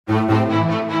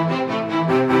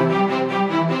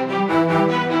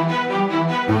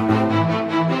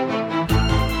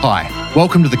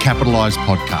Welcome to the Capitaliz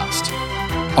podcast.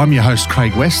 I'm your host,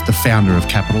 Craig West, the founder of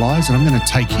Capitaliz, and I'm going to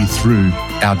take you through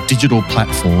our digital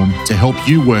platform to help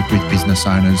you work with business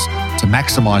owners to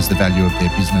maximize the value of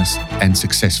their business and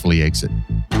successfully exit.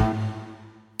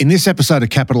 In this episode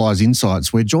of Capitaliz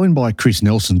Insights, we're joined by Chris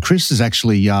Nelson. Chris is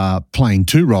actually playing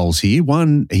two roles here.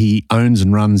 One, he owns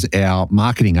and runs our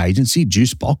marketing agency,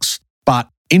 JuiceBox. But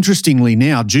interestingly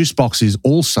now, JuiceBox is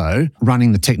also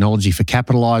running the technology for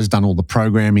Capitaliz, done all the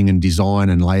programming and design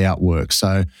and layout work.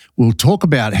 So we'll talk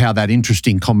about how that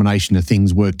interesting combination of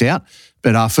things worked out.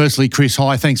 But firstly, Chris,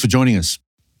 hi, thanks for joining us.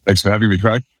 Thanks for having me,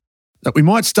 Craig. We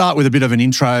might start with a bit of an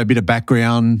intro, a bit of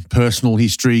background, personal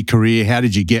history, career. How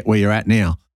did you get where you're at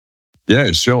now?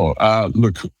 Yeah, sure.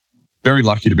 Look, very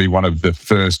lucky to be one of the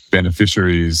first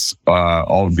beneficiaries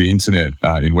of the internet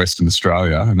in Western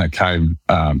Australia, and that came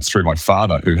through my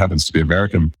father, who happens to be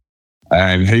American.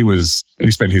 And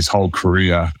he spent his whole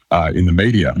career in the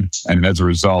media, and as a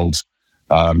result,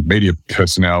 media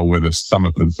personnel were some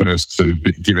of the first to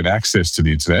be given access to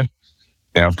the internet.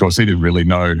 Now, of course, he didn't really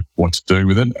know what to do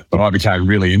with it, but I became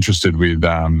really interested with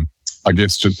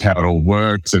just how it all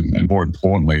worked and more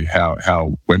importantly,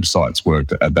 how websites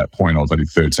worked at that point. I was only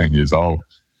 13 years old.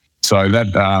 So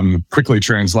that quickly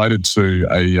translated to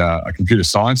a computer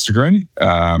science degree.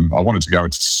 I wanted to go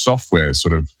into software,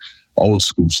 sort of old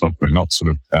school software, not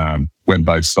sort of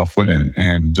web-based software.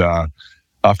 And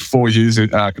after 4 years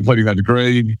completing that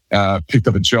degree, picked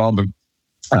up a job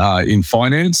in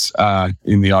finance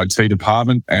in the IT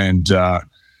department and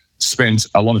spent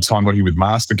a lot of time working with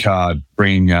MasterCard,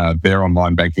 bringing their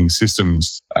online banking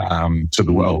systems to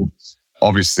the world.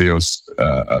 Obviously, I was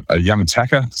a young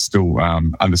attacker, still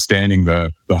understanding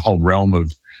the whole realm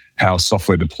of how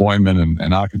software deployment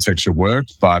and architecture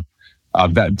worked, but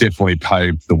that definitely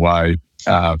paved the way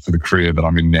for the career that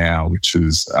I'm in now, which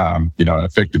is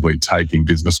effectively taking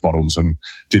business models and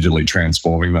digitally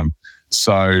transforming them.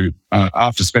 So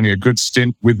after spending a good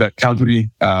stint with that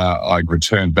company, I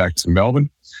returned back to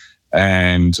Melbourne.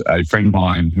 And a friend of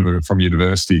mine who from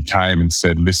university came and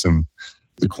said, listen,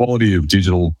 the quality of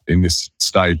digital in this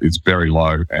state is very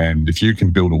low. And if you can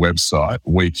build a website,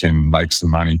 we can make some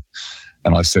money.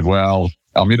 And I said, well,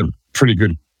 I'm in a pretty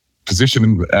good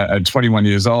position at 21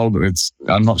 years old.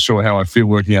 I'm not sure how I feel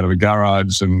working out of a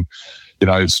garage and,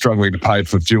 struggling to pay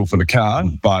for fuel for the car.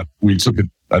 But we took it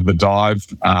at the dive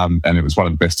and it was one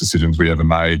of the best decisions we ever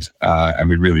made. And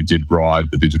we really did ride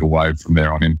the digital wave from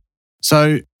there on in.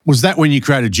 So was that when you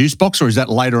created JuiceBox or is that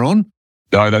later on?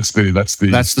 No, that's the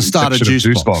start of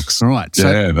JuiceBox. Right. So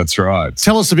yeah, that's right.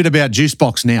 Tell us a bit about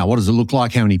JuiceBox now. What does it look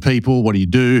like? How many people? What do you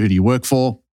do? Who do you work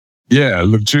for? Yeah,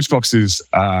 look, JuiceBox is,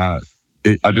 I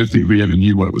don't think we ever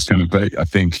knew what it was going to be. I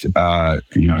think,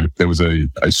 there was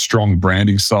a strong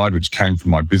branding side, which came from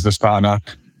my business partner.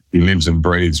 He lives and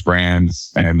breathes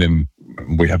brands. And then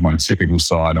we have my technical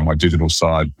side and my digital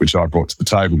side, which I brought to the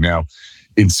table. Now,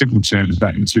 in simple terms,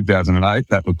 back in 2008,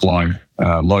 that looked like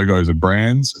logos of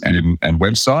brands and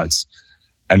websites.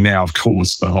 And now, of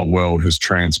course, the whole world has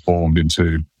transformed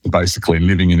into basically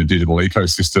living in a digital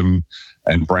ecosystem,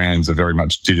 and brands are very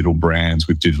much digital brands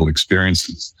with digital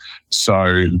experiences.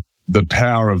 So the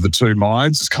power of the two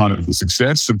minds is kind of the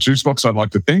success of JuiceBox, I'd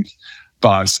like to think.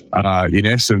 But in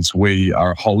essence, we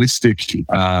are a holistic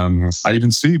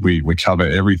agency. We cover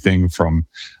everything from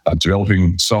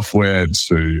developing software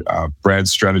to brand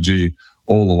strategy,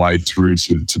 all the way through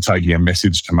to taking a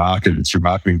message to market through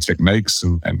marketing techniques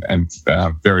and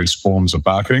various forms of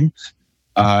marketing.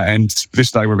 And this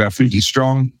day, we're about 50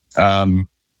 strong.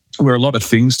 We're a lot of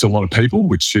things to a lot of people,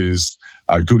 which is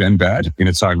good and bad in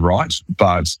its own right.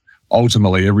 But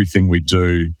ultimately, everything we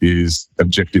do is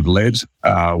objective-led.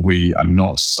 We are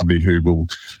not somebody who will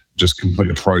just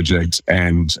complete a project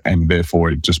and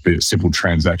therefore it just be a simple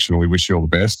transaction. We wish you all the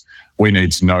best. We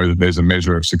need to know that there's a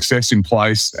measure of success in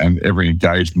place, and every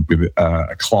engagement with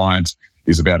a client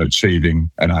is about achieving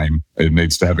an aim. It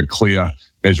needs to have a clear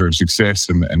measure of success,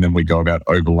 and then we go about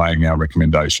overlaying our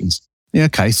recommendations. Yeah,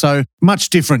 okay. So much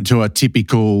different to a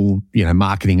typical,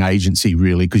 marketing agency,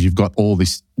 really, because you've got all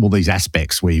these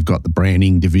aspects where you've got the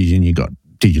branding division, you've got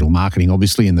digital marketing,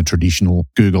 obviously, and the traditional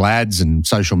Google ads and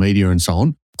social media and so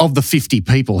on. Of the 50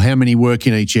 people, how many work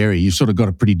in each area? You've sort of got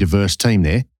a pretty diverse team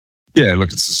there. Yeah,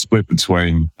 look, it's a split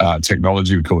between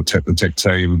technology, we call it the tech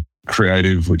team,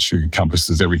 creative, which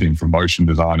encompasses everything from motion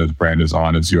designers, brand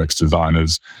designers, UX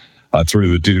designers,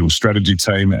 through the digital strategy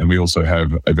team. And we also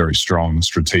have a very strong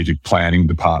strategic planning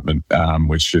department,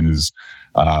 which is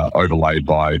overlaid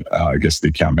by, the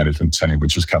account management team,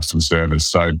 which is customer service.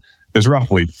 So there's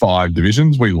roughly 5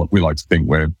 divisions. We like to think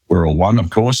we're all one, of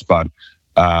course, but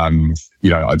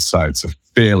I'd say it's a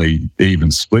fairly even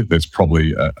split. There's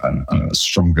probably a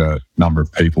stronger number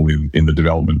of people in the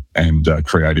development and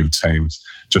creative teams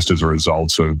just as a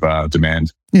result of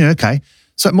demand. Yeah, okay.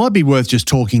 So it might be worth just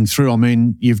talking through. I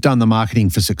mean, you've done the marketing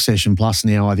for Succession Plus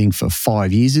now, I think, for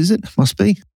 5 years, is it? Must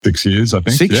be? 6 years, I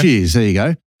think. 6 years, there you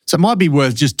go. So it might be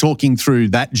worth just talking through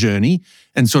that journey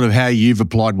and sort of how you've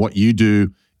applied what you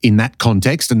do in that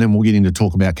context, and then we'll get into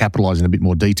talk about Capitaliz in a bit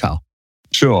more detail.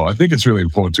 Sure. I think it's really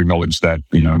important to acknowledge that,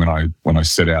 when I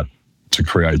set out to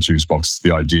create JuiceBox,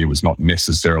 the idea was not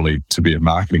necessarily to be a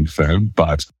marketing firm,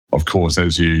 but of course,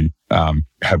 as you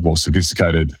have more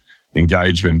sophisticated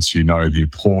engagements, the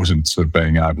importance of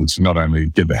being able to not only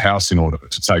get the house in order,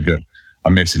 but to take a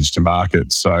message to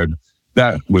market. So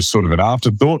that was sort of an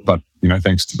afterthought, but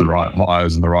thanks to the right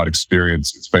hires and the right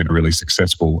experience, it's been a really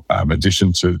successful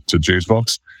addition to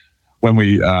JuiceBox. When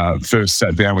we first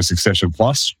sat down with Succession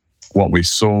Plus, what we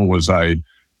saw was a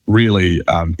really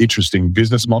interesting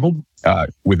business model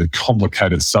with a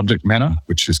complicated subject matter,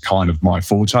 which is kind of my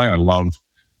forte. I love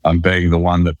being the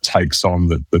one that takes on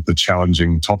the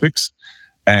challenging topics.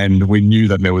 And we knew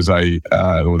that there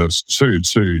was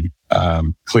two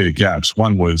clear gaps.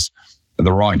 One was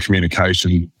the right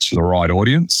communication to the right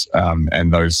audience,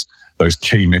 and those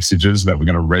key messages that were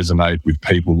going to resonate with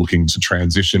people looking to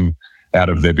transition out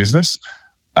of their business.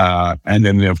 And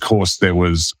then, of course, there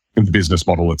was the business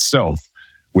model itself,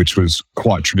 which was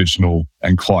quite traditional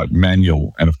and quite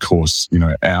manual. And of course,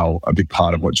 a big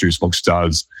part of what JuiceBox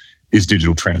does is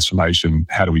digital transformation.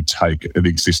 How do we take an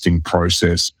existing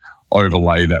process,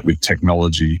 overlay that with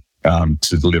technology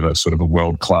to deliver sort of a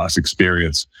world-class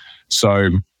experience? So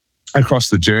across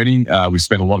the journey, we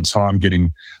spent a lot of time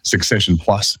getting Succession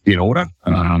Plus in order,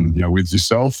 with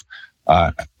yourself,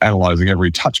 analysing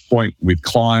every touch point with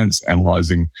clients,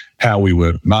 analysing how we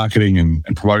were marketing and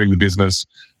promoting the business,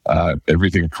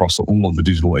 everything across all of the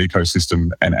digital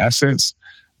ecosystem and assets.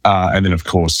 And then, of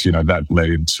course, that led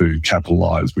into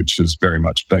Capitaliz, which has very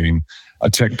much been a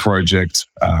tech project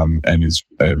and is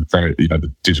very,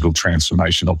 the digital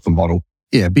transformation of the model.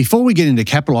 Yeah, before we get into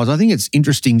Capitaliz, I think it's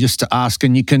interesting just to ask,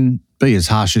 and you can be as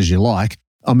harsh as you like.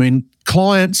 I mean,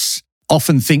 clients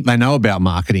often think they know about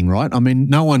marketing, right? I mean,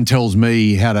 no one tells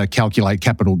me how to calculate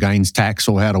capital gains tax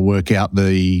or how to work out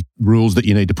the rules that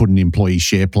you need to put in an employee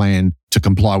share plan to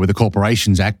comply with the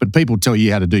Corporations Act, but people tell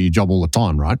you how to do your job all the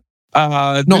time, right?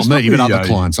 Not me, but other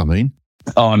clients, I mean.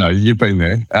 Oh, no, you've been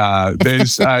there.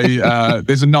 There's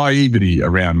a naivety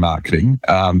around marketing,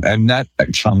 and that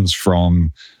comes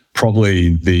from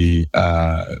probably the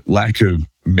lack of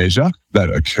measure that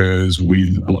occurs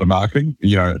with a lot of marketing.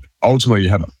 Ultimately you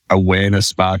have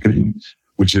awareness marketing,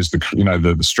 which is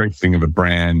the strengthening of a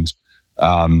brand,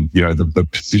 the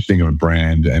positioning of a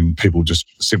brand, and people just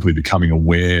simply becoming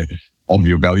aware of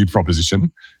your value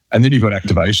proposition. And then you've got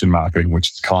activation marketing,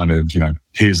 which is kind of,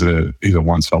 here's a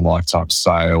once in a lifetime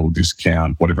sale,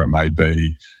 discount, whatever it may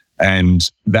be. And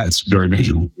that's very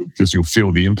measurable because you'll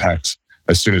feel the impact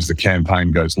as soon as the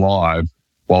campaign goes live,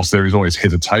 whilst there is always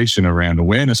hesitation around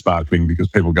awareness marketing because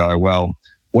people go, well,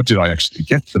 what did I actually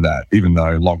get for that? Even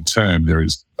though long term, there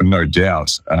is no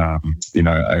doubt,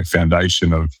 a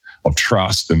foundation of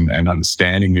trust and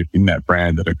understanding in that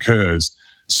brand that occurs.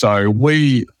 So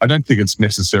I don't think it's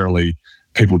necessarily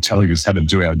people telling us how to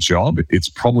do our job. It's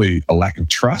probably a lack of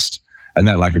trust. And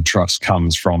that lack of trust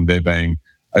comes from there being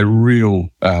a real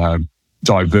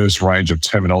diverse range of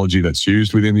terminology that's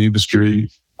used within the industry,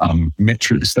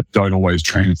 metrics that don't always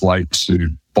translate to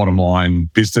bottom line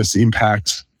business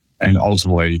impact, and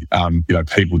ultimately,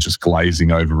 people just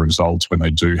glazing over results when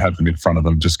they do have them in front of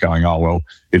them, just going, oh, well,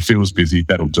 it feels busy,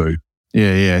 that'll do.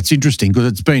 Yeah. It's interesting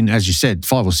because it's been, as you said,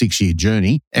 5 or 6 year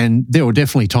journey. And there were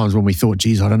definitely times when we thought,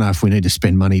 geez, I don't know if we need to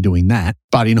spend money doing that.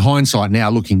 But in hindsight now,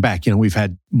 looking back, we've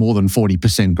had more than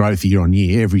 40% growth year on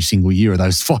year, every single year of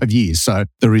those 5 years. So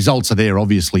the results are there,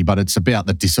 obviously, but it's about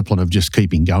the discipline of just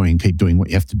keeping going, keep doing what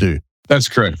you have to do. That's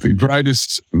correct. The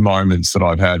greatest moments that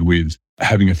I've had with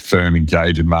having a firm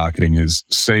engage in marketing is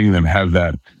seeing them have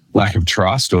that lack of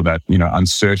trust or that,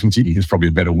 uncertainty is probably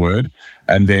a better word.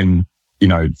 And then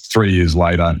 3 years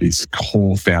later, it's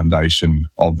core foundation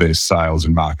of their sales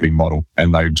and marketing model.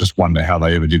 And they just wonder how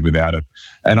they ever did without it.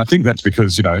 And I think that's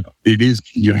because, it is,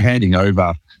 you're handing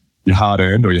over your hard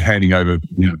earned or you're handing over,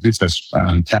 business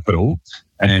capital,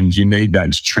 and you need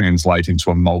that to translate into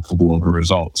a multiple of a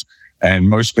result. And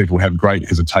most people have great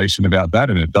hesitation about that.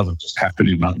 And it doesn't just happen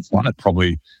in month 1. It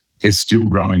probably is still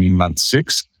growing in month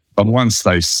 6. But once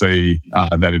they see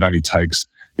that it only takes,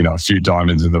 a few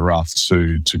diamonds in the rough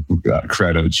to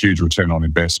create a huge return on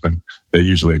investment. They're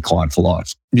usually a client for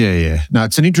life. Yeah. No,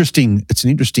 it's an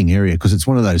interesting area because it's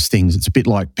one of those things. It's a bit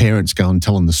like parents go and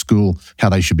telling the school how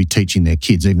they should be teaching their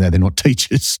kids, even though they're not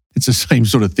teachers. It's the same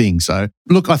sort of thing. So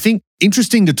look, I think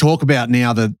interesting to talk about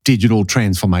now the digital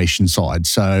transformation side.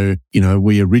 So,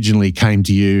 we originally came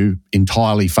to you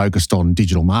entirely focused on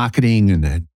digital marketing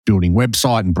and building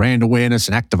website and brand awareness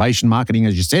and activation marketing,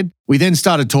 as you said. We then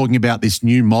started talking about this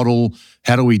new model.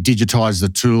 How do we digitize the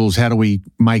tools? How do we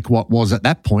make what was at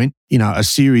that point, a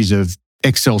series of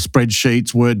Excel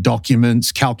spreadsheets, Word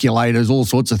documents, calculators, all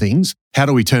sorts of things? How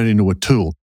do we turn it into a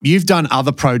tool? You've done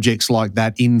other projects like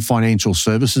that in financial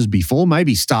services before.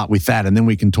 Maybe start with that and then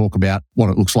we can talk about what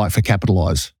it looks like for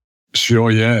Capitaliz.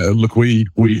 Sure, yeah. Look, we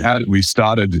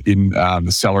started in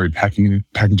the salary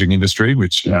packaging industry,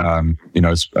 which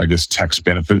is, I guess, tax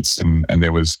benefits, and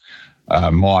there was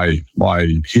my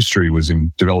history was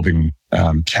in developing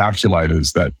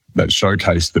calculators that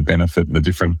showcased the benefit in the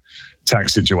different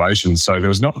tax situations. So there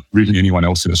was not really anyone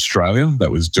else in Australia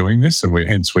that was doing this, and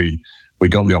we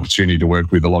got the opportunity to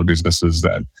work with a lot of businesses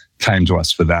that came to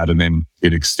us for that, and then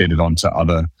it extended on to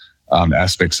other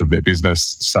aspects of their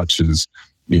business, such as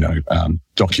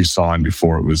DocuSign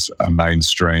before it was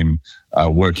mainstream,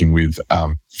 working with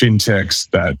FinTechs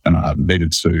that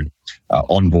needed to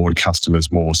onboard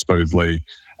customers more smoothly.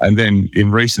 And then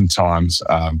in recent times,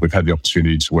 we've had the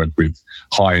opportunity to work with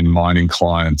high-end mining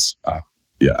clients,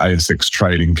 ASX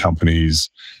trading companies,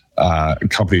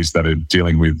 companies that are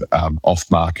dealing with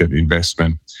off-market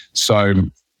investment. So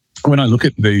when I look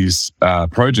at these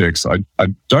projects, I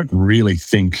don't really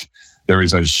think there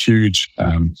is a huge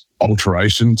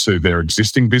alteration to their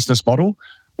existing business model.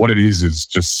 What it is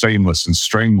just seamless and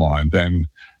streamlined. And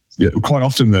quite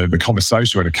often the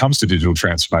conversation when it comes to digital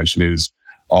transformation is,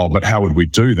 but how would we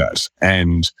do that?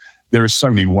 And there are so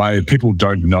many ways. People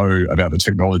don't know about the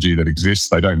technology that exists.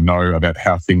 They don't know about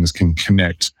how things can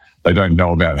connect. They don't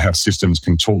know about how systems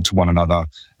can talk to one another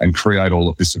and create all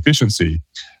of this efficiency.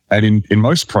 And in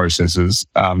most processes,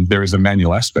 there is a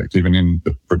manual aspect. Even in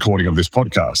the recording of this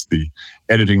podcast, the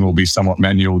editing will be somewhat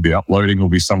manual, the uploading will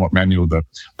be somewhat manual, the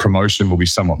promotion will be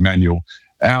somewhat manual.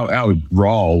 Our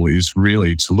role is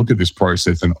really to look at this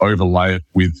process and overlay it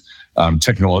with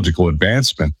technological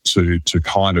advancement to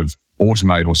kind of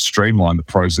automate or streamline the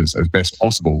process as best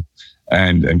possible.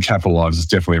 And Capitaliz is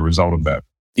definitely a result of that.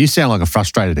 You sound like a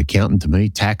frustrated accountant to me.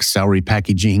 Tax, salary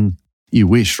packaging. You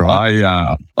wish,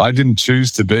 right? I didn't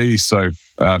choose to be so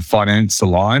finance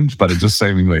aligned, but it just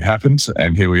seemingly happened,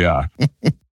 and here we are.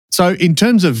 So, in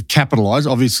terms of Capitaliz,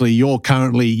 obviously, you're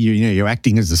currently you're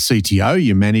acting as the CTO.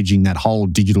 You're managing that whole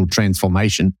digital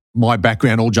transformation. My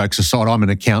background, all jokes aside, I'm an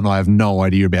accountant. I have no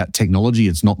idea about technology.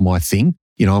 It's not my thing.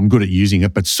 I'm good at using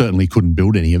it, but certainly couldn't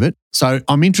build any of it. So,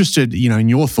 I'm interested, in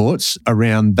your thoughts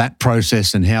around that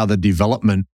process and how the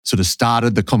development sort of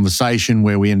started, the conversation,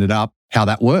 where we ended up, how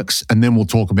that works, and then we'll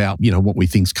talk about what we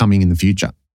think's coming in the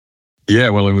future. Yeah,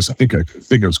 well, I think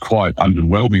it was quite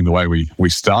underwhelming the way we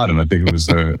started. I think it was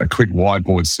a quick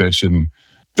whiteboard session,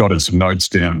 jotted some notes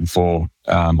down before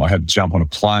I had to jump on a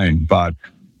plane. But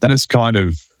that is kind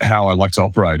of how I like to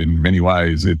operate in many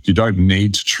ways. You don't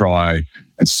need to try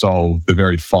and solve the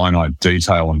very finite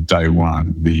detail on day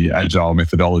one. The agile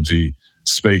methodology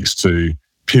speaks to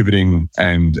pivoting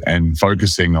and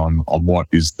focusing on what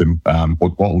is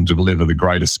what will deliver the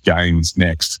greatest gains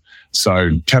next.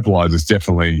 So Capitaliz is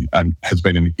definitely has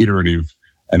been an iterative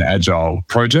and agile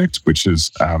project, which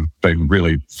has been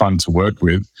really fun to work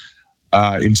with.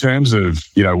 In terms of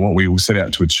what we set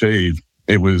out to achieve,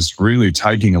 it was really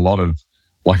taking a lot of,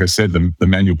 like I said, the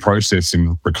manual process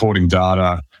in recording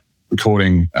data,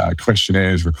 recording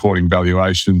questionnaires, recording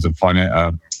valuations of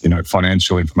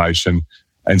financial information,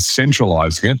 and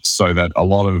centralizing it so that a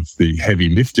lot of the heavy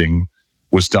lifting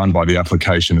was done by the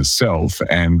application itself,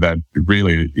 and that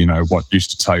really, what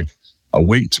used to take a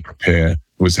week to prepare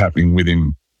was happening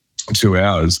within 2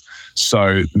 hours.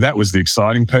 So that was the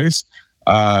exciting piece.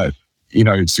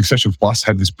 Succession Plus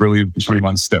had this brilliant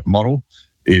 21-step model.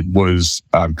 It was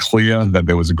clear that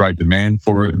there was a great demand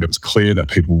for it. It was clear that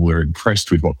people were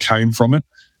impressed with what came from it.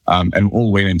 And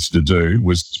all we needed to do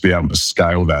was to be able to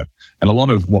scale that. And a lot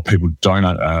of what people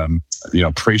don't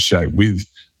appreciate with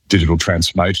digital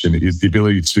transformation is the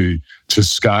ability to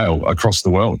scale across the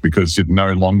world, because it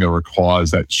no longer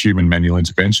requires that human manual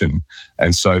intervention.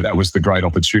 And so that was the great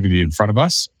opportunity in front of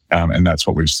us. And that's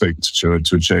what we've seeked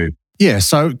to achieve. Yeah,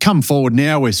 so come forward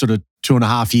now, we're sort of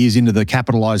 2.5 years into the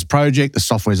Capitaliz project. The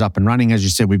software's up and running. As you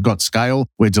said, we've got scale.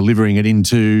 We're delivering it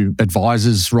into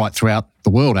advisors right throughout the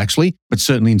world, actually, but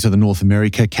certainly into the North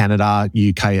America, Canada,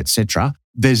 UK, etc.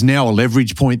 there's now a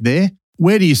leverage point there.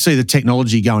 Where do you see the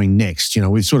technology going next?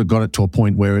 We've sort of got it to a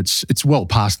point where it's well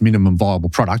past minimum viable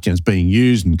product. It's being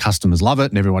used and customers love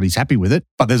it and everybody's happy with it.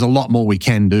 But there's a lot more we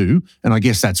can do. And I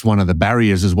guess that's one of the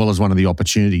barriers as well as one of the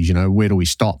opportunities. Where do we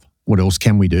stop? What else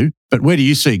can we do? But where do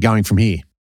you see it going from here?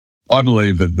 I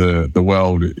believe that the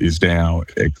world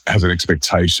has an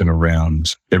expectation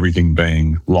around everything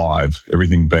being live,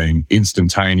 everything being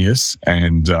instantaneous.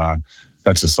 And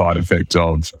that's a side effect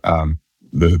of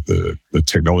the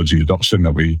technology adoption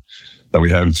that we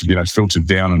have, filtered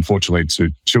down, unfortunately, to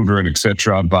children,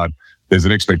 etc. But there's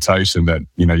an expectation that,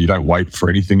 you don't wait for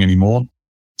anything anymore.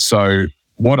 So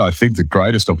what I think the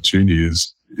greatest opportunity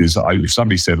is if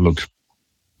somebody said, look,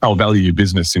 I'll value your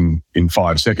business in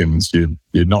 5 seconds,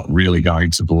 you're not really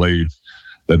going to believe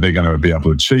that they're going to be able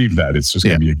to achieve that. It's just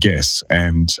going to be a guess.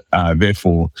 And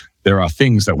therefore, there are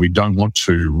things that we don't want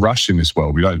to rush in this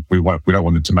world. We don't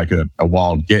want it to make a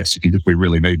wild guess if we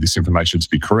really need this information to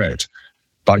be correct.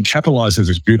 But Capitaliz has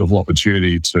this beautiful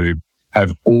opportunity to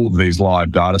have all of these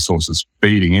live data sources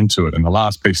feeding into it. And the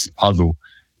last piece of the puzzle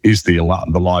is the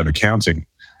live accounting.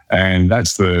 And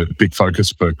that's the big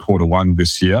focus for Q1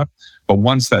 this year. But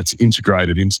once that's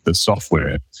integrated into the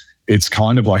software, it's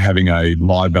kind of like having a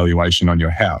live valuation on your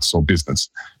house or business.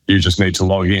 You just need to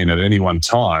log in at any one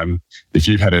time. If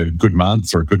you've had a good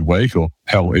month or a good week or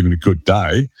hell, even a good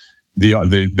day,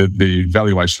 the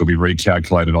valuation will be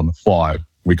recalculated on the fly.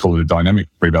 We call it a dynamic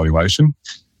revaluation.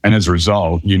 And as a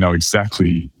result, you know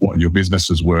exactly what your business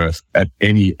is worth at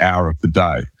any hour of the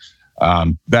day.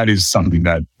 That is something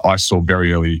that I saw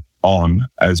very early on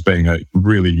as being a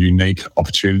really unique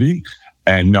opportunity,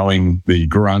 and knowing the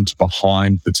grunt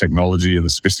behind the technology and the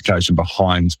sophistication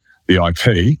behind the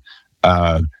IP,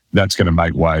 that's going to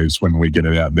make waves when we get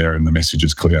it out there and the message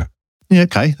is clear. Yeah,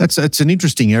 okay. That's an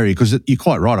interesting area because you're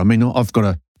quite right. I mean, I've got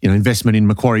a investment in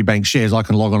Macquarie Bank shares. I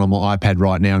can log on my iPad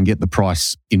right now and get the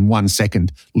price in 1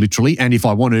 second, literally. And if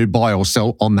I want to buy or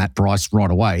sell on that price right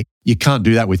away, you can't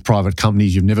do that with private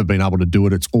companies. You've never been able to do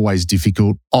it. It's always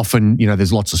difficult. Often,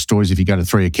 there's lots of stories. If you go to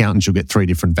 3 accountants, you'll get 3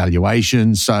 different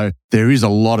valuations. So there is a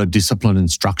lot of discipline and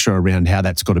structure around how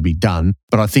that's got to be done.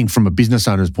 But I think from a business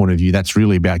owner's point of view, that's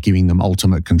really about giving them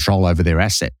ultimate control over their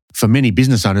asset. For many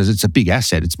business owners, it's a big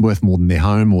asset. It's worth more than their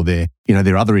home or their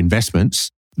other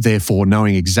investments. Therefore,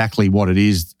 knowing exactly what it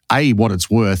is, A, what it's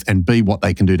worth, and B, what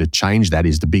they can do to change that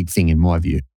is the big thing in my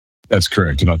view. That's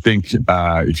correct. And I think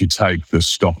if you take the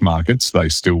stock markets, they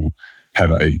still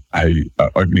have a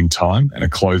opening time and a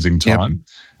closing time. Yep.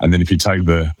 And then if you take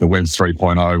the Web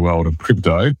 3.0 world of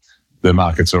crypto, the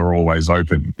markets are always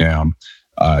open. Now,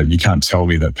 you can't tell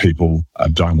me that people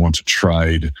don't want to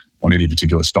trade on any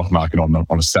particular stock market on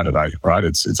a Saturday, right?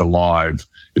 It's alive.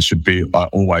 It should be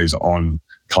always on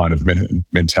kind of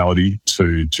mentality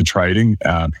to trading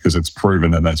because it's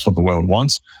proven that that's what the world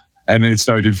wants. And it's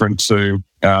no different to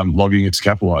logging into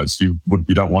Capitaliz. You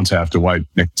don't want to have to wait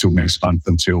till next month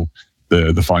until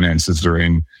the finances are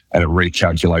in and it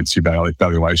recalculates your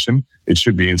valuation. It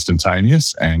should be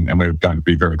instantaneous, and we're going to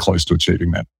be very close to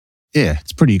achieving that. Yeah,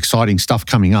 it's pretty exciting stuff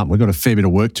coming up. We've got a fair bit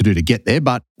of work to do to get there,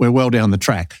 but we're well down the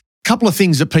track. A couple of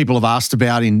things that people have asked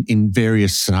about in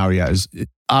various scenarios.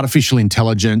 Artificial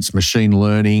intelligence, machine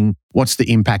learning, what's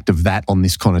the impact of that on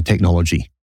this kind of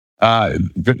technology? So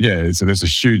there's a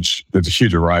huge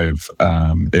array of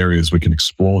areas we can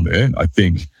explore there. I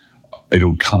think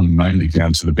it'll come mainly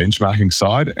down to the benchmarking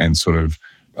side and sort of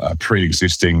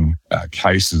pre-existing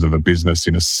cases of a business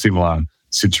in a similar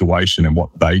situation and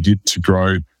what they did to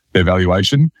grow their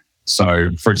valuation. So,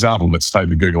 for example, let's take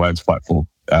the Google Ads platform.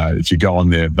 If you go on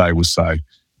there, they will say,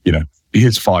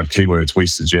 here's 5 keywords we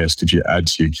suggest if you add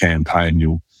to your campaign,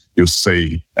 you'll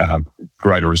see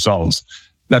greater results.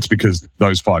 That's because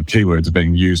those 5 keywords are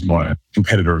being used by a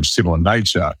competitor of similar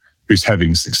nature who's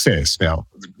having success. Now,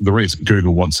 the reason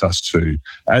Google wants us to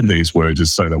add these words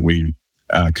is so that we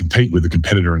compete with the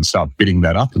competitor and start bidding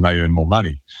that up and they earn more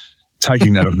money.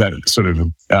 Taking that sort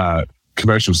of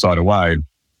commercial side away,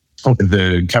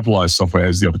 the Capitaliz software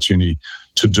has the opportunity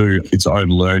to do its own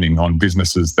learning on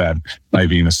businesses that may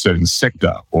be in a certain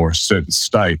sector or a certain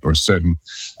state or a certain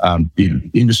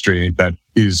industry that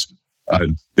is,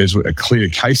 there's a clear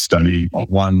case study of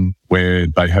one where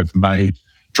they have made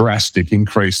drastic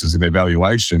increases in their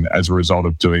valuation as a result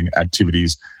of doing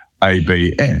activities A,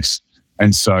 B, X.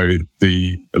 And so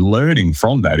the learning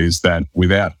from that is that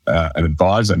without an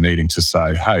advisor needing to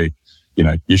say, hey,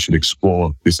 you should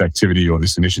explore this activity or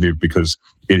this initiative because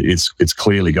it's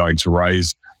clearly going to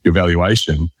raise your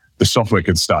valuation, the software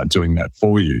can start doing that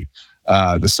for you.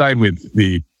 The same with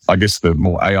the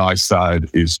more AI side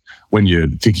is when you're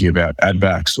thinking about ad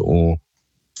backs or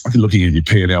looking at your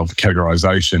P&L for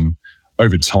categorization,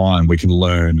 over time, we can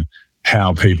learn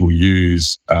how people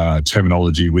use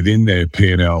terminology within their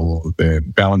P&L or their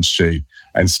balance sheet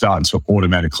and start to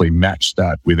automatically match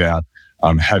that without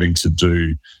having to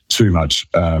do too much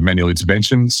manual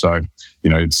intervention. So,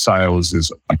 sales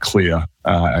is a clear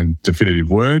and definitive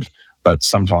word, but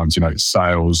sometimes,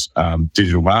 sales,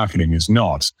 digital marketing is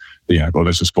not. Or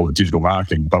let's just call it digital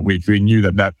marketing. But we knew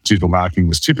that digital marketing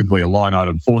was typically a line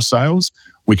item for sales.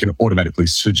 We can automatically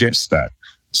suggest that.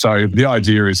 So the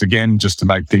idea is, again, just to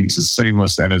make things as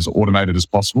seamless and as automated as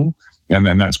possible. And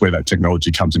then that's where that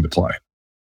technology comes into play.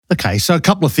 Okay, so a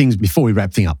couple of things before we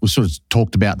wrap things up. We sort of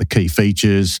talked about the key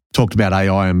features, talked about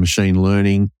AI and machine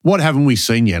learning. What haven't we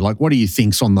seen yet? Like, what do you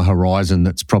think's on the horizon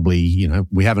that's probably,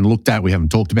 we haven't looked at, we haven't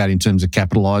talked about in terms of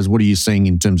Capitaliz? What are you seeing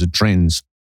in terms of trends?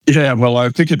 Yeah, well, I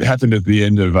think it happened at the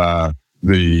end of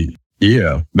the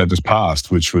year that just passed,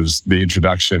 which was the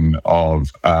introduction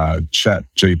of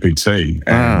ChatGPT.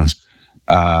 And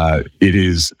it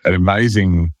is an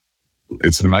amazing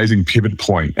pivot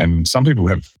point. And some people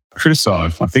have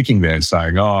criticized my thinking there,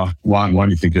 saying, why do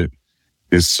you think it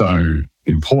is so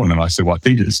important? And I said, well, I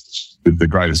think it's the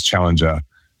greatest challenger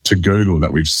to Google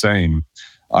that we've seen.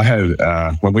 I had,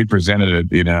 when we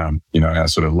presented it in our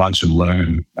sort of lunch and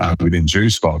learn within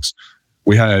JuiceBox,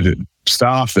 we had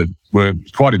staff that were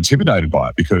quite intimidated by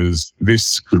it because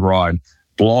this could write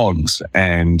blogs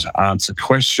and answer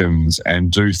questions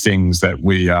and do things that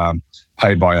we are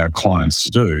paid by our clients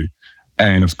to do.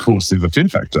 And of course, there's a fin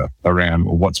factor around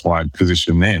what's my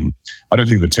position then. I don't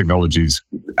think the technology's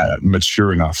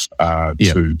mature enough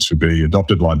to be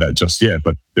adopted like that just yet,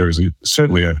 but there is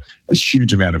certainly a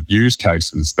huge amount of use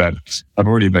cases that have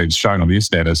already been shown on the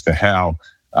internet as to how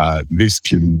this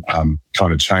can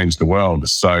kind of change the world.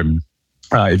 So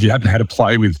if you haven't had a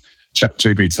play with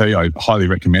ChatGPT, I highly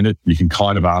recommend it. You can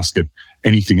kind of ask it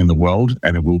anything in the world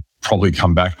and it will probably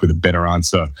come back with a better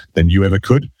answer than you ever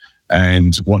could.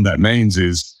 And what that means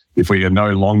is if we are no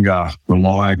longer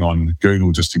relying on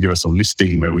Google just to give us a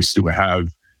listing where we still have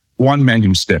one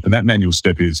manual step, and that manual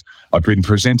step is I've been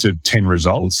presented 10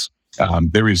 results.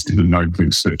 There is no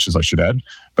quick searches, I should add.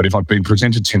 But if I've been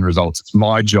presented 10 results, it's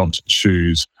my job to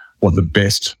choose what the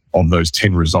best of those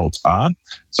 10 results are.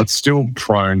 So it's still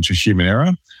prone to human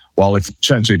error. While if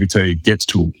ChatGPT gets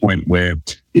to a point where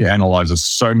it analyzes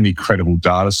so many credible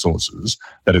data sources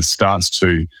that it starts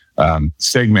to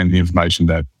segment the information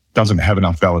that doesn't have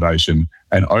enough validation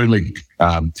and only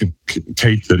to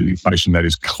keep the information that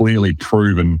is clearly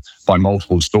proven by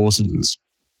multiple sources,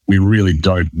 we really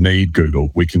don't need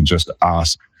Google. We can just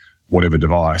ask whatever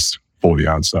device for the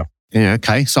answer. Yeah,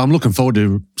 okay. So I'm looking forward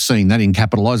to seeing that in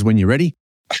Capitaliz when you're ready.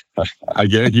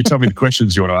 Yeah, you tell me the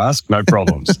questions you want to ask, no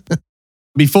problems.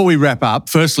 Before we wrap up,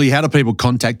 firstly, how do people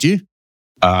contact you?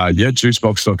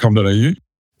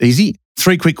 JuiceBox.com.au. Easy.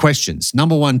 3 quick questions.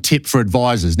 Number 1, tip for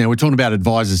advisors. Now, we're talking about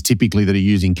advisors typically that are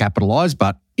using Capitaliz,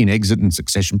 but in exit and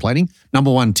succession planning.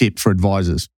 Number 1 tip for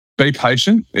advisors. Be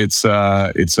patient. It's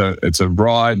a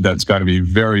ride that's going to be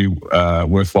very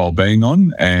worthwhile being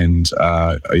on. And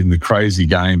in the crazy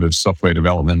game of software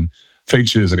development,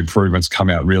 features and improvements come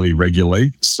out really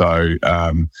regularly. So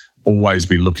always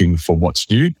be looking for what's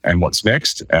new and what's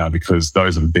next, because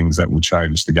those are the things that will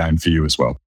change the game for you as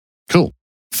well. Cool.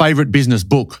 Favorite business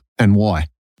book and why?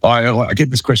 I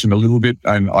get this question a little bit,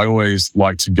 and I always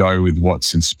like to go with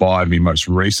what's inspired me most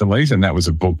recently, and that was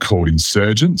a book called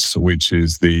Insurgents, which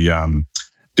is the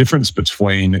difference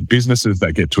between businesses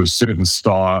that get to a certain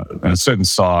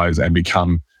size and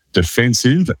become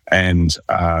defensive and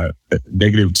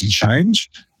negative to change,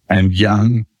 and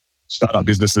young startup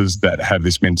businesses that have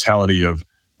this mentality of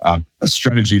a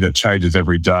strategy that changes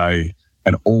every day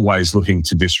and always looking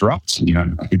to disrupt. You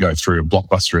go through a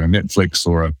Blockbuster and a Netflix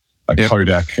or a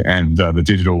Kodak and the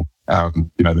digital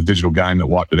game that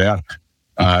wiped it out.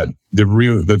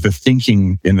 The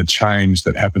thinking in the change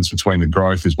that happens between the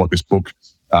growth is what this book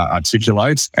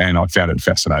articulates, and I found it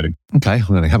fascinating. Okay, I'm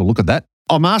going to have a look at that.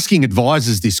 I'm asking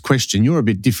advisors this question. You're a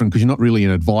bit different because you're not really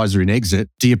an advisor in exit.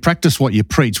 Do you practice what you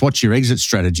preach? What's your exit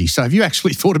strategy? So have you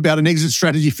actually thought about an exit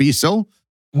strategy for yourself?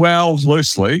 Well,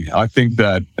 loosely. I think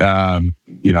that,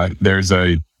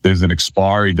 there's an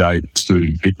expiry date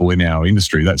to people in our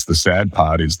industry. That's the sad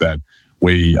part, is that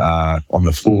we are on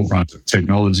the forefront of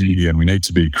technology and we need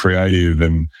to be creative,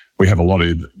 and we have a lot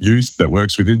of youth that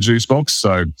works within JuiceBox.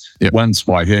 So once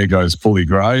my hair goes fully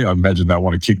grey, I imagine they'll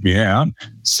want to kick me out.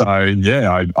 So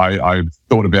yeah, I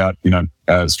thought about,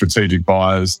 strategic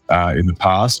buyers in the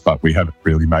past, but we haven't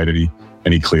really made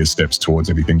any clear steps towards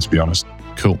anything, to be honest.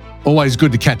 Cool. Always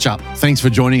good to catch up. Thanks for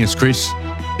joining us, Chris.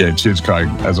 Yeah, cheers, Craig.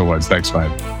 As always, thanks, mate.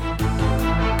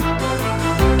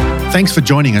 Thanks for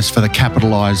joining us for the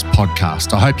Capitaliz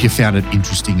podcast. I hope you found it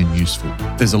interesting and useful.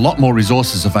 There's a lot more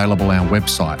resources available on our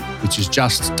website, which is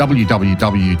just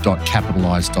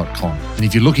www.capitaliz.com. And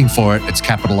if you're looking for it, it's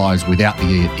Capitaliz without the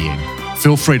E at the end.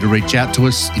 Feel free to reach out to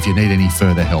us if you need any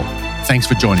further help. Thanks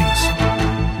for joining us.